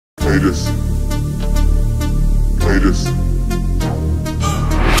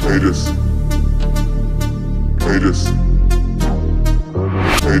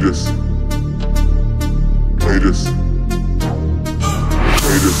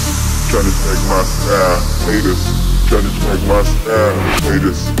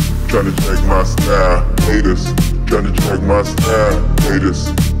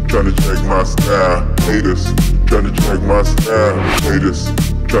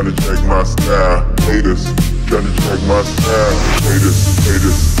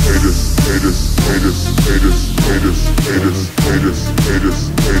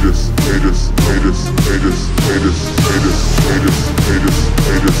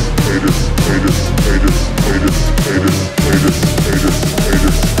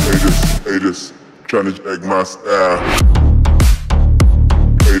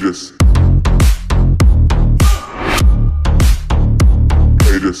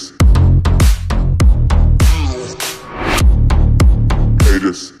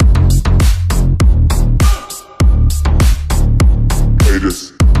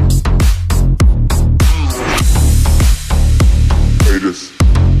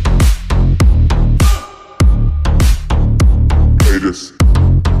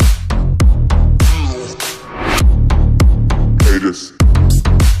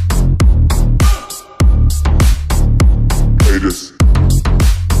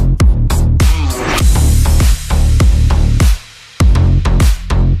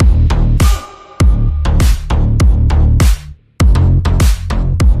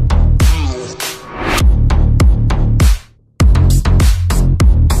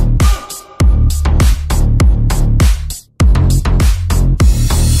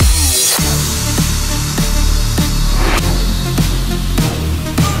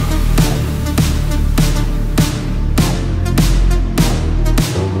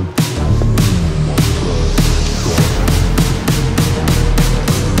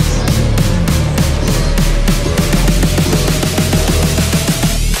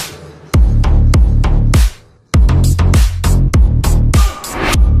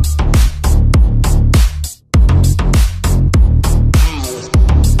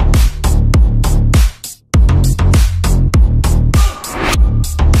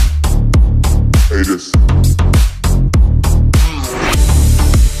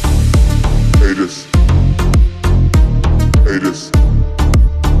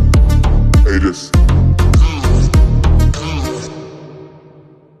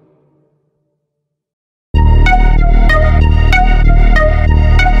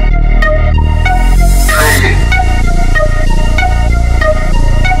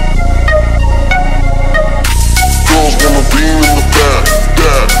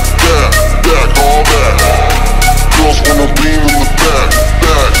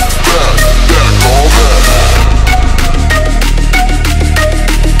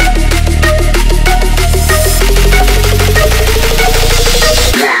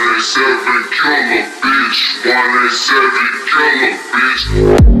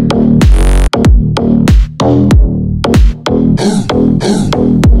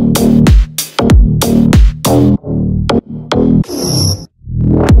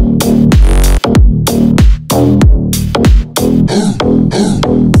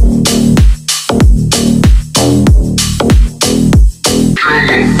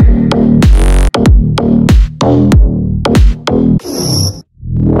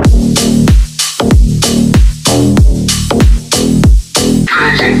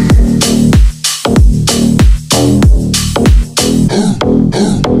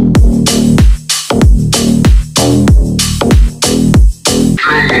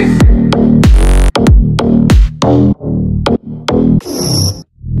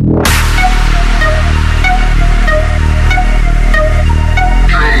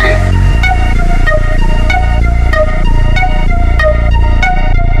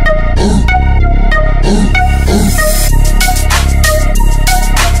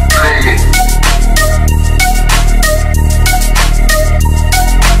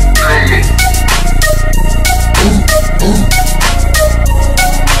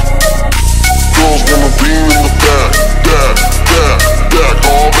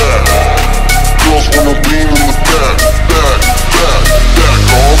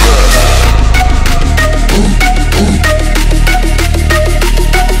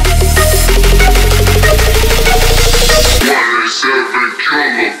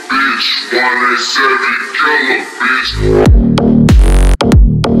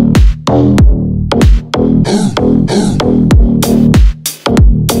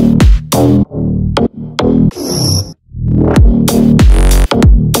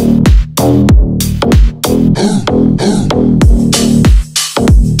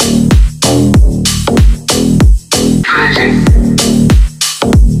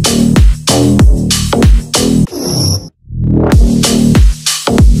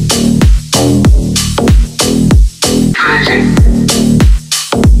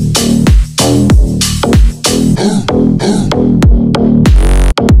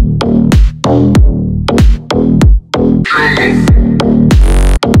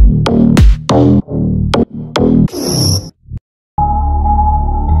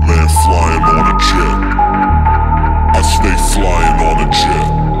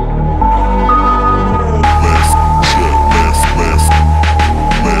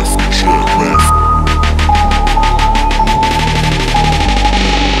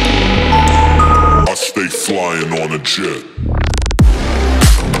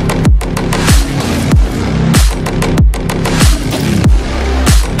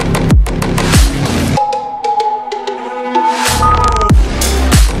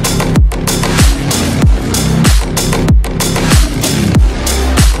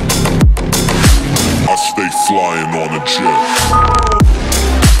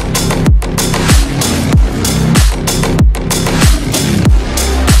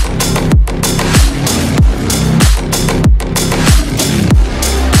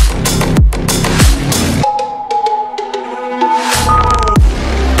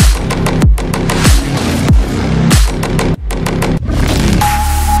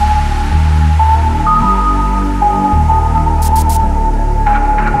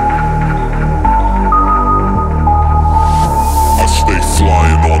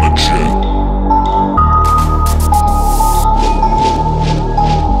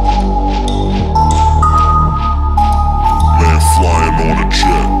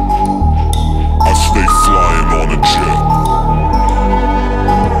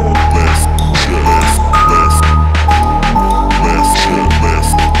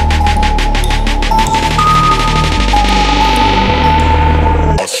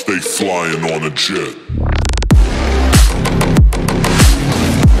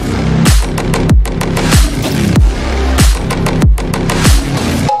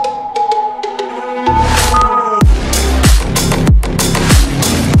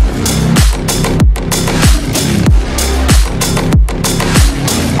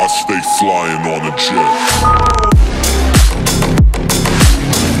flying on a jet.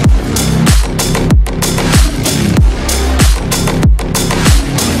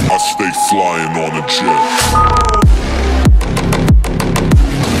 I stay flying on a jet.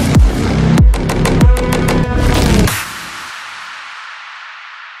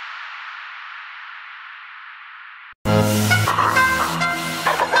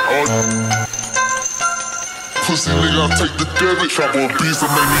 Pussy nigga, I take the debit. Chop on beats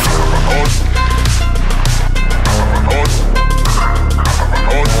that make me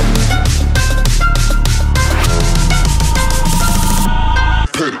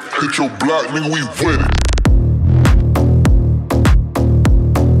petty. Hit your block, nigga, we with it.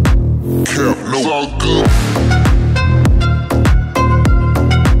 Cap, no, it's all good.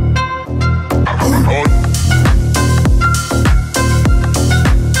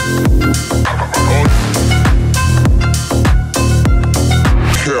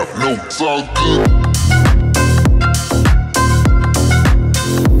 It's all good.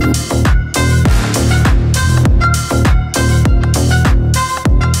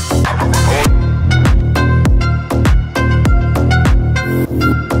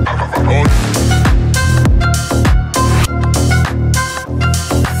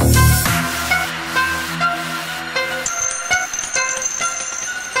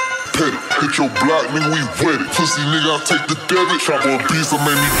 Hit your block, nigga, we with it. Pussy nigga, I take the debit. Chop on beats that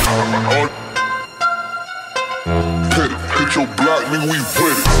make me petty. Hit your block, nigga, we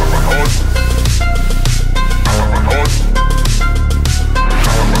with it.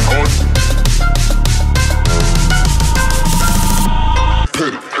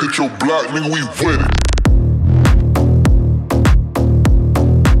 Petty. Hit your block, nigga, we with it.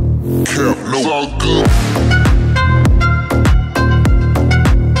 Cap, no, it's all good.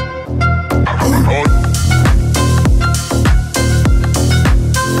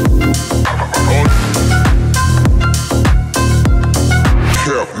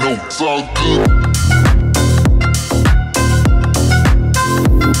 It's all good.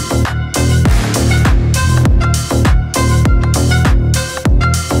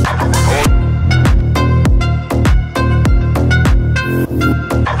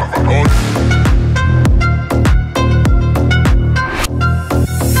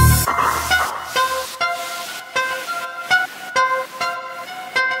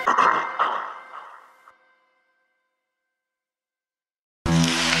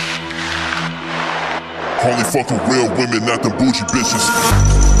 Only fuck with real women, not them bougie bitches.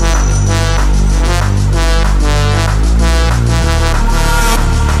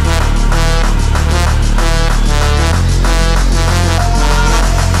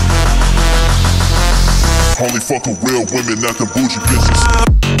 Only fuck with real women, not them bougie bitches.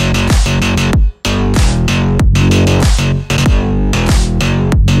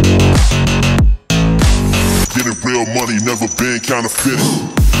 Getting real money, never been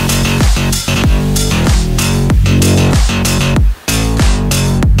counterfeited.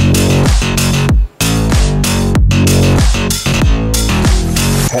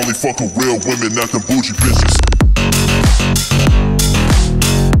 Only fuck with real women, not them bougie bitches.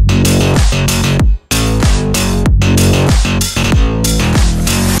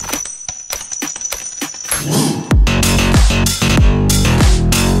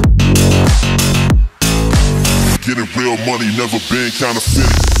 Getting real money, never been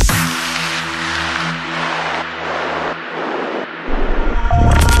counterfeited.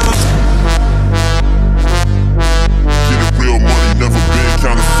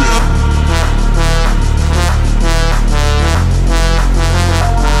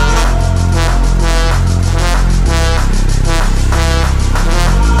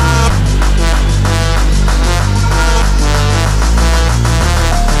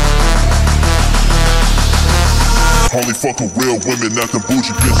 Only fuck with real women, not them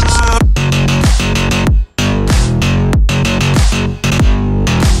bougie bitches.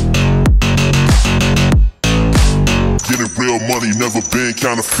 Getting real money, never been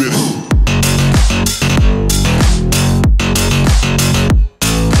counterfeited.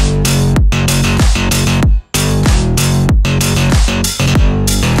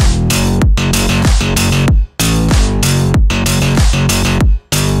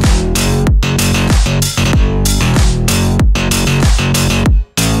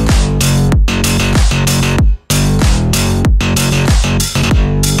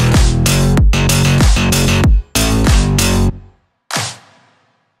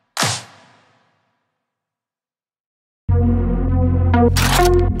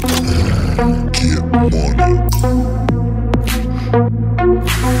 Get money.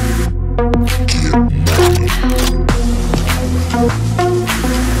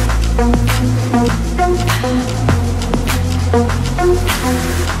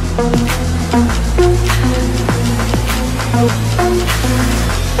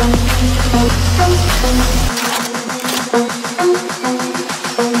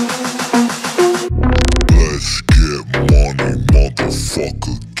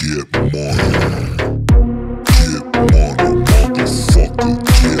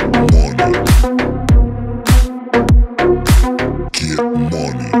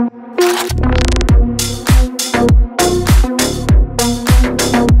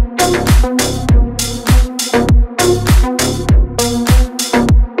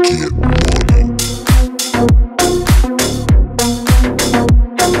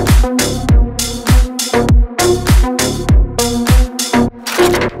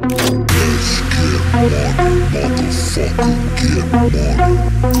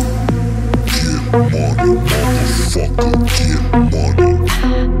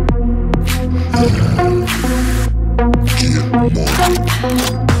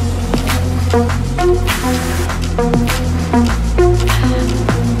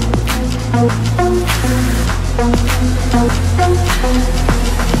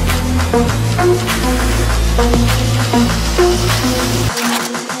 Let's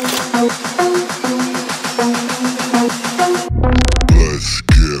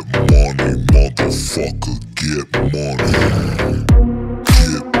get money, motherfucker, get money.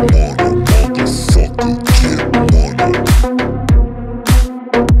 Get money, motherfucker, get money.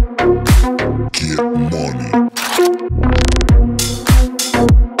 Get money.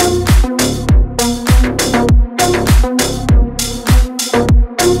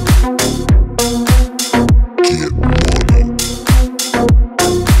 Get money.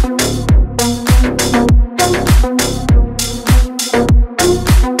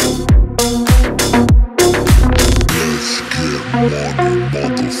 Let's get money,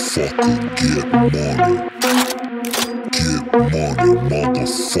 motherfucker, get money. Get money,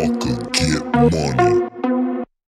 motherfucker, get money.